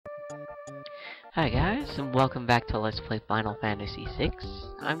Hi guys, and welcome back to Let's Play Final Fantasy VI.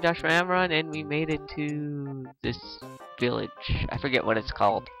 I'm Joshua Amron, and we made it to this village. I forget what it's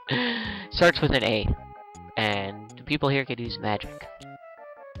called. Starts with an A. And the people here could use magic.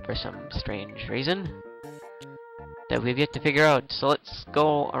 For some strange reason. That we've yet to figure out. So let's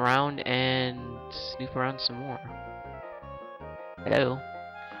go around and snoop around some more. Hello.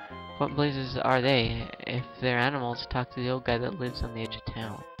 What places are they? If they're animals, talk to the old guy that lives on the edge of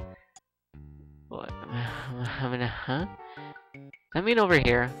town. What? I mean, huh? I mean over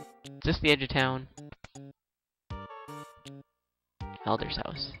here. Is this the edge of town? Elder's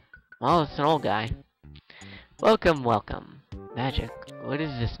house. Well, it's an old guy. Welcome, welcome. Magic. What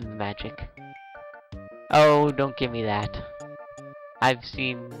is this magic? Oh, don't give me that. I've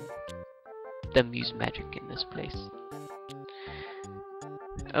seen them use magic in this place.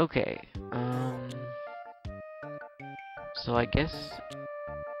 Okay, so I guess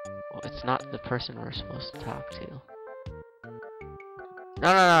it's not the person we're supposed to talk to. No,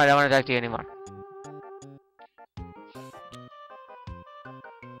 I don't want to talk to you anymore.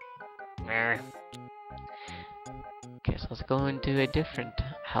 Okay, so let's go into a different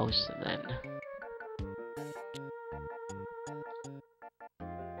house then.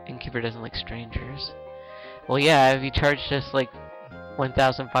 Innkeeper doesn't like strangers. Well, yeah, if he charged us like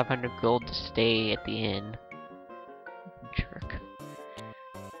 1,500 gold to stay at the inn.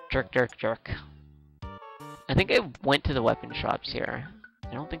 Jerk. I think I went to the weapon shops here.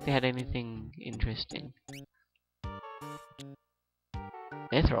 I don't think they had anything interesting.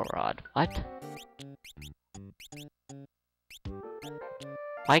 Mithril rod. What?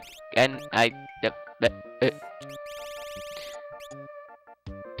 Mike and I.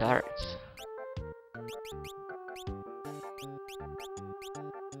 Darts.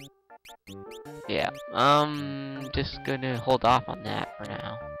 Yeah. Just gonna hold off on that for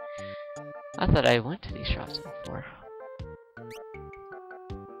now. I thought I went to these shops before.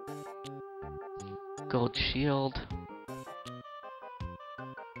 Gold shield.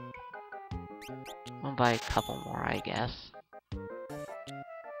 I'll buy a couple more, I guess.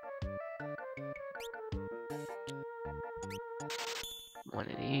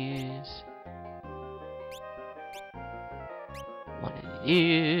 One of these. One of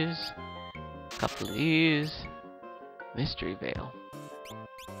these. A couple of these. Mystery veil.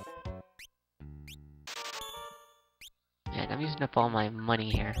 Man, I'm using up all my money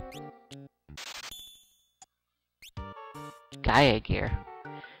here. Gaia gear.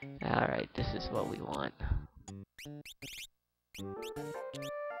 Alright, this is what we want.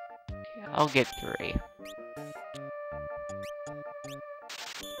 Yeah, I'll get 3.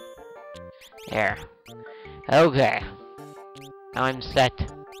 There. Okay. Now I'm set.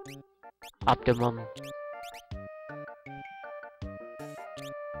 Optimum.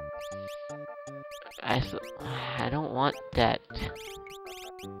 I don't want that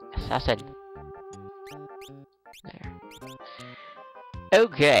assassin. There.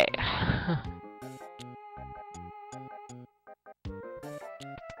 Okay.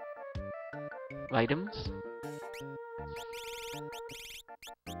 Items?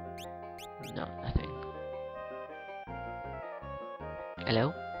 No, nothing.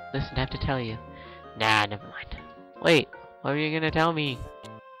 Hello? Listen, I have to tell you. Nah, never mind. Wait, what were you gonna tell me?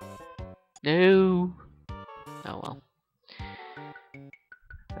 No. Oh well.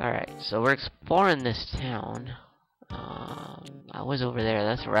 Alright, so we're exploring this town. I was over there,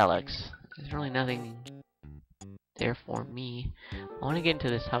 that's relics. There's really nothing there for me. I want to get into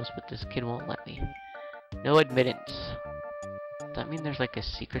this house, but this kid won't let me. No admittance. Does that mean there's like a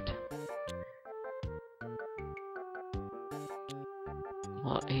secret?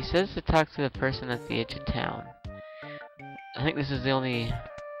 Well, he says to talk to the person at the edge of town. I think this is the only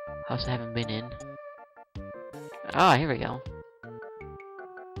house I haven't been in. Ah, here we go.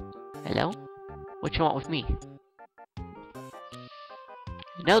 Hello? What you want with me?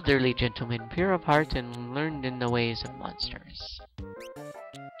 An elderly gentleman, pure of heart and learned in the ways of monsters.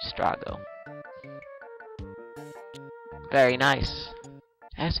 Strago. Very nice.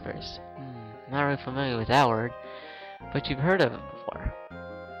 Espers. Not really familiar with that word, but you've heard of it before.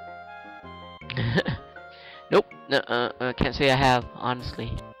 Nope. Can't say I have,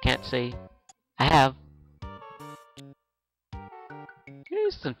 honestly. Can't say I have.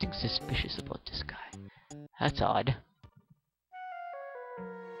 There's something suspicious about this guy. That's odd.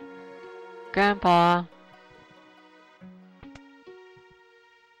 Grandpa!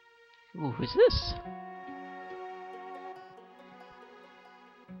 Ooh, who's this?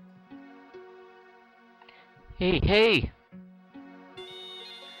 Hey!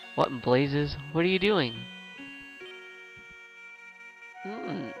 What in blazes? What are you doing?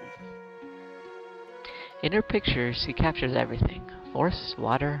 In her pictures, she captures everything. Force,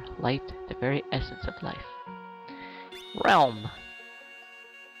 water, light, the very essence of life. Realm!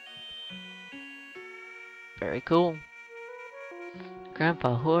 Very cool.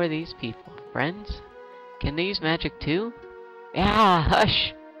 Grandpa, who are these people? Friends? Can they use magic too? Yeah,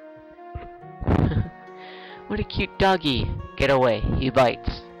 hush! What a cute doggy! Get away, he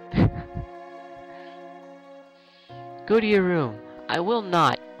bites. Go to your room. I will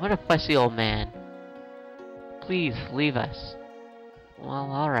not. What a fussy old man. Please, leave us.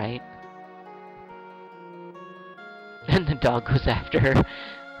 Well, alright. And the dog goes after her.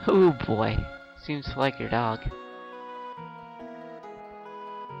 Oh boy. Seems to like your dog.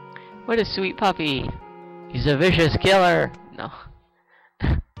 What a sweet puppy! He's a vicious killer! No.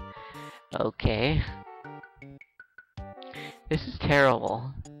 Okay. This is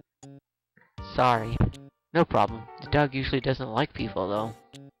terrible. Sorry. No problem. The dog usually doesn't like people, though.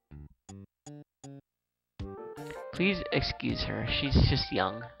 Please excuse her. She's just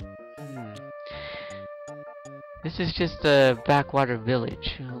young. This is just a backwater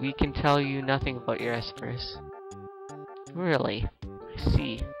village. We can tell you nothing about your espers. Really? I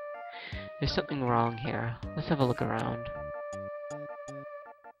see. There's something wrong here. Let's have a look around.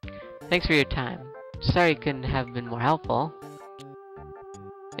 Thanks for your time. Sorry I couldn't have been more helpful.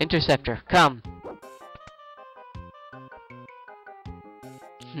 Interceptor, come!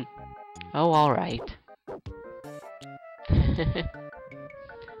 Oh, alright.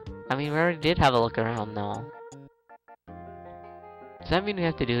 I mean, we already did have a look around, though. Does that mean we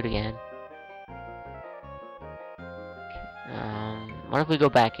have to do it again? What if we go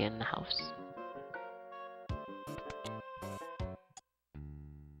back in the house?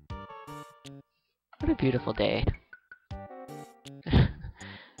 What a beautiful day.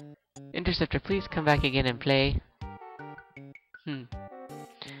 Interceptor, please come back again and play. Well,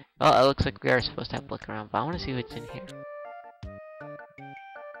 it looks like we are supposed to have a look around, but I want to see what's in here.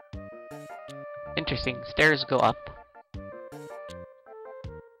 Interesting. Stairs go up.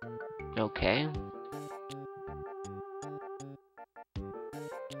 Okay.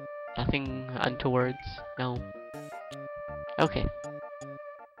 Nothing untowards. No. Okay.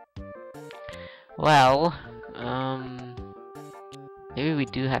 Well, maybe we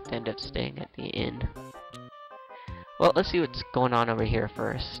do have to end up staying at the inn. Well, let's see what's going on over here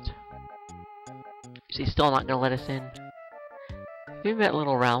first. She's still not gonna let us in. We met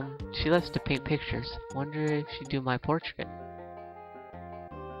Little Realm. She loves to paint pictures. Wonder if she'd do my portrait.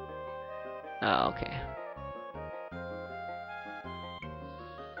 Oh, okay.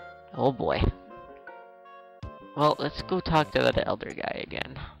 Oh boy. Well, let's go talk to that elder guy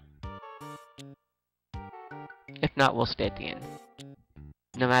again. If not, we'll stay at the inn.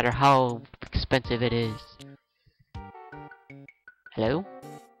 No matter how expensive it is. Hello?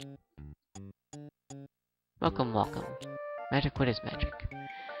 Welcome, welcome. Magic, what is magic?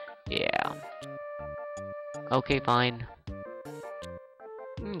 Yeah. Okay, fine.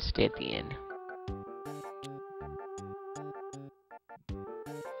 Stay at the inn.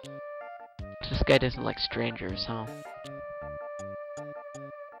 This guy doesn't like strangers, huh?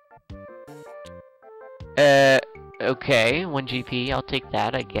 Okay, 1 GP, I'll take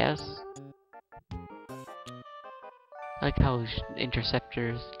that, I guess. I like how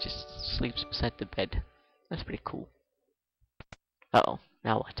Interceptor just sleeps beside the bed. That's pretty cool. Uh-oh,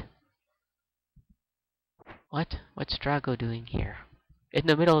 now what? What? What's Drago doing here? In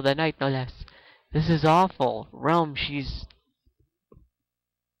the middle of the night, no less. This is awful. Realm's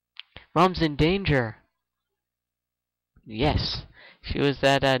in danger. Yes. She was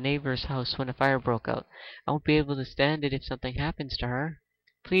at a neighbor's house when a fire broke out. I won't be able to stand it if something happens to her.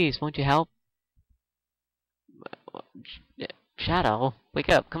 Please, won't you help? Shadow, wake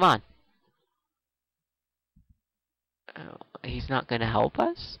up, come on. He's not gonna help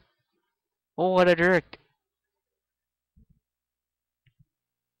us? Oh, what a jerk.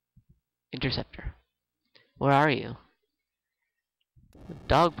 Interceptor, where are you? The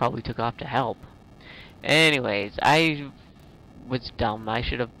dog probably took off to help. Anyways, I was dumb. I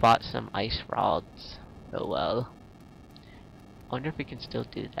should have bought some ice rods. Oh well. I wonder if we can still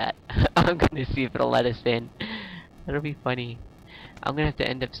do that. I'm gonna see if it'll let us in. That'll be funny. I'm gonna have to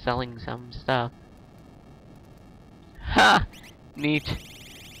end up selling some stuff. Ha! Neat.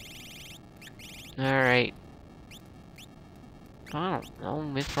 Alright. I don't know,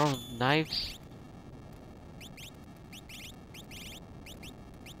 mithril knives.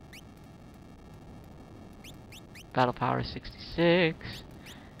 Battle power 66.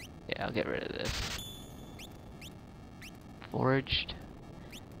 Yeah, I'll get rid of this. Forged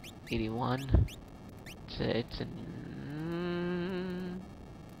 81. It's an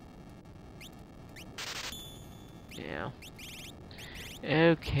Yeah.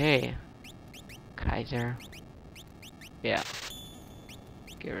 Okay. Kaiser. Yeah.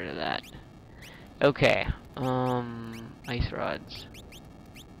 Get rid of that. Okay. Ice rods.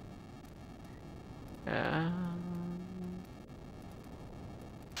 Yeah,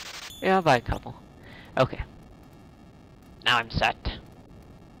 I'll buy a couple. Okay. Now I'm set.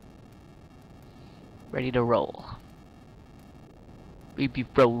 Ready to roll. We be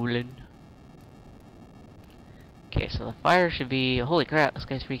rolling. Okay, so the fire should be... Holy crap, this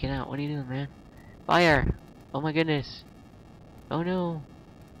guy's freaking out. What are you doing, man? Fire! Oh my goodness. Oh no.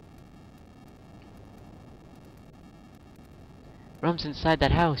 Rum's inside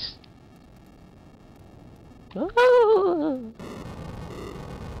that house. Oh!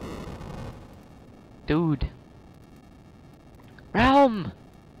 Dude. Realm!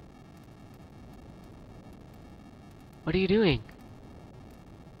 What are you doing?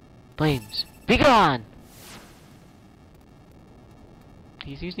 Flames, be gone!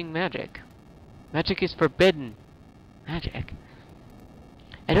 He's using magic. Magic is forbidden. Magic?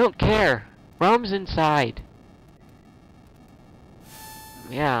 I don't care. Realm's inside.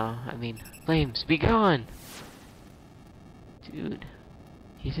 Yeah, I mean, flames, be gone! Dude.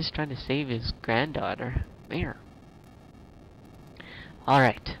 He's just trying to save his granddaughter. Mayor.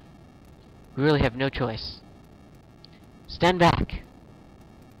 Alright. We really have no choice. Stand back!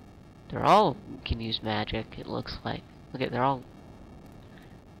 They're all can use magic, it looks like. Look at, they're all...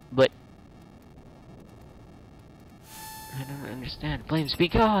 But... I don't understand. Flames, be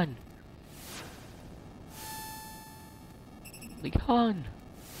gone! Be gone!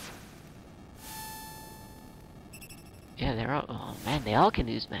 Yeah, they're all... Oh man, they all can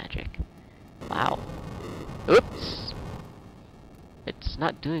use magic. Wow. Oops! It's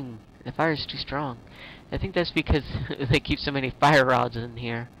not doing... The fire's too strong. I think that's because they keep so many fire rods in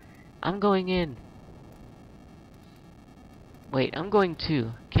here. I'm going in. Wait, I'm going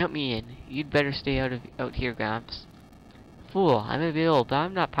too. Count me in. You'd better stay out here, Gramps. Fool, I may be old, but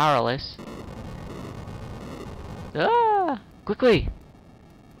I'm not powerless. Ah! Quickly!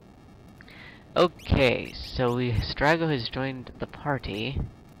 Okay, so Strago has joined the party.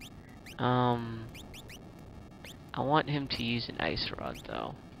 I want him to use an ice rod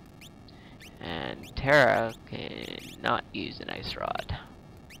though. And Terra cannot use an ice rod.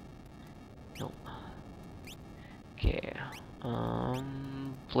 Nope. Okay.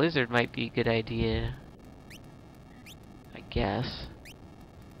 Blizzard might be a good idea. I guess.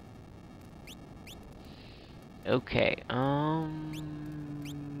 Okay,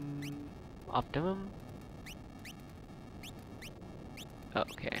 Optimum?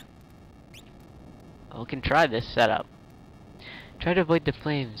 Okay. We can try this setup. Try to avoid the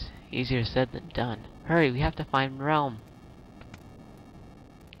flames. Easier said than done. Hurry, we have to find Realm.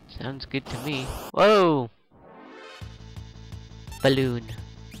 Sounds good to me. Whoa! Balloon.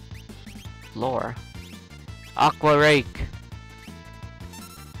 Lore. Aqua Rake.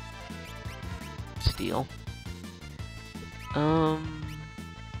 Steel.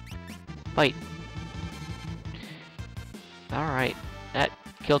 Fight. Alright. That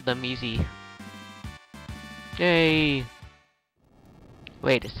killed them easy. Yay!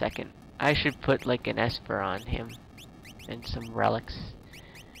 Wait a second. I should put like an Esper on him. And some relics.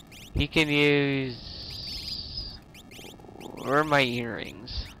 He can use... Where are my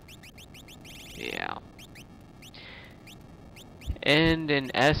earrings? Yeah. And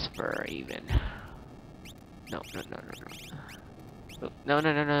an Esper even. No. No.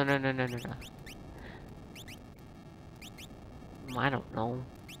 I don't know.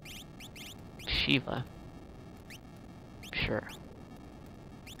 Shiva. Sure.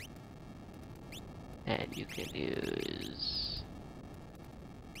 And you can use...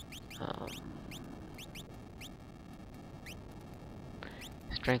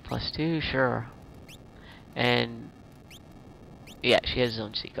 Strength +2, sure. And... Yeah, she has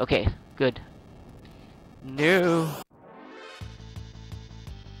Zone Seek. Okay, good. No!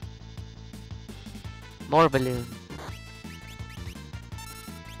 More balloon.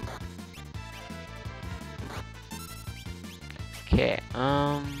 Okay,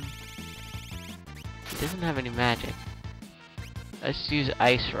 he doesn't have any magic. Let's use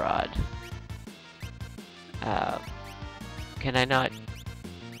Ice Rod. Can I not?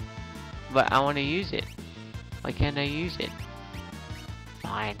 But I want to use it. Why can't I use it?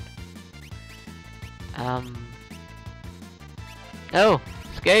 Fine. No!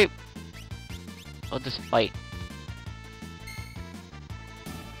 Escape! I'll just fight.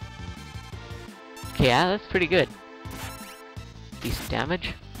 Okay, yeah, that's pretty good. Decent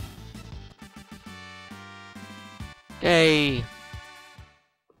damage. Yay!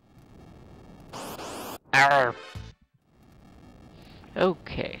 Arr!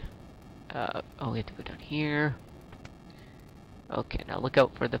 Okay. Oh, we have to go down here. Okay, now look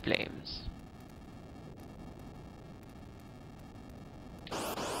out for the flames.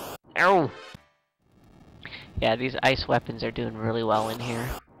 Ow! Yeah, these ice weapons are doing really well in here.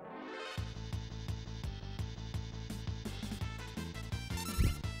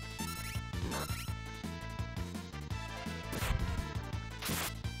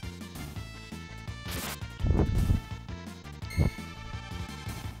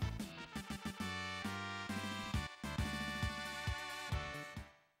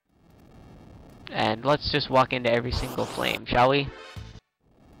 And let's just walk into every single flame, shall we?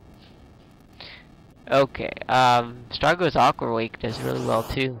 Okay, Strago's Aqua Wake does really well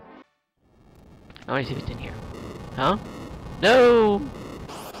too. I wanna see what's in here. Huh? No!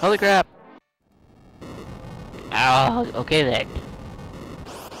 Holy crap! Oh, okay then.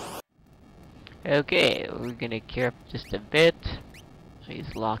 Okay, we're gonna cure up just a bit.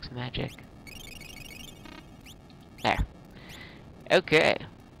 Use Locks magic. There. Okay.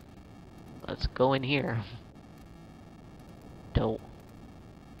 Let's go in here. Don't.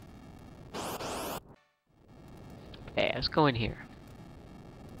 Okay, let's go in here.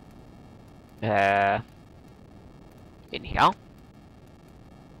 In here.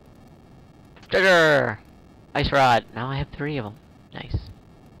 Trigger! Ice Rod! Now I have 3 of them. Nice.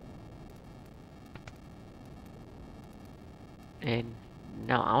 And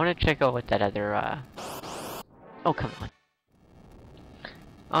no, I want to check out what that other, oh, come on.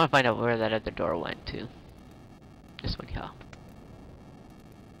 I want to find out where that other door went to. This one here.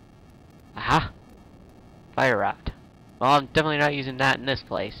 Aha! Fire Rod. Well, I'm definitely not using that in this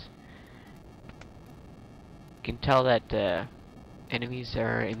place. You can tell that, enemies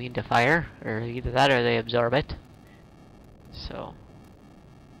are immune to fire, or either that or they absorb it. So,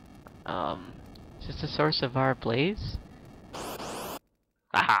 is this the source of our blaze?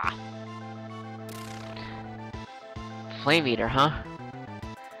 Aha! Flame Eater, huh?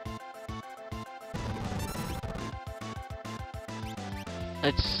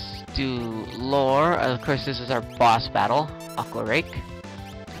 Let's do lore. Of course, this is our boss battle. Aqua Rake.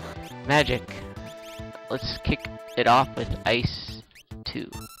 Magic. Let's kick it off with Ice 2.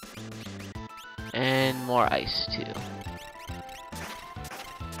 And more Ice 2.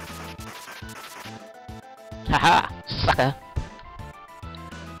 Haha! Sucker!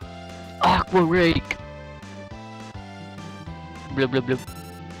 Aqua Rake! Blub blub blub.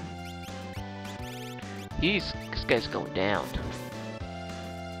 This guy's going down.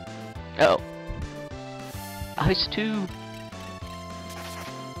 Uh oh. Ice 2!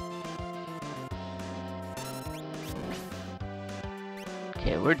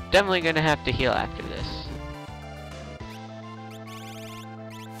 Okay, we're definitely gonna have to heal after this.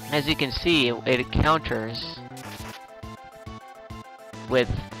 As you can see, it counters with...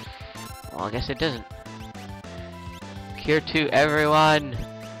 well, I guess it doesn't. Cure 2, everyone!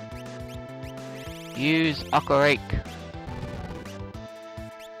 Use Aqua Rake.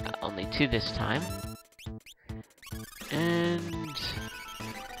 Only 2 this time. And...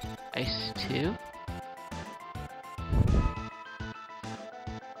 Ice 2.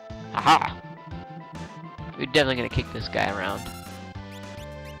 Aha! We're definitely gonna kick this guy around.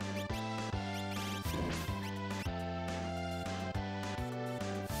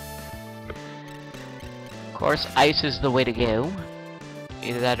 Of course, ice is the way to go.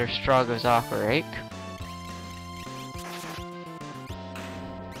 Either that or Strago's Aqua Rake.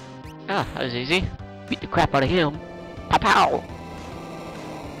 Ah, that was easy. Beat the crap out of him. Pow pow!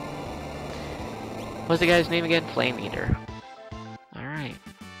 What's the guy's name again? Flame Eater. Alright.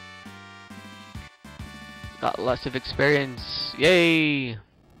 Got lots of experience. Yay!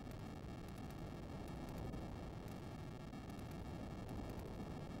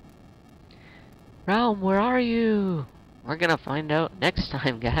 Realm, where are you? We're gonna find out next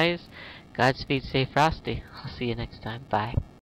time, guys. Godspeed, stay frosty. I'll see you next time. Bye.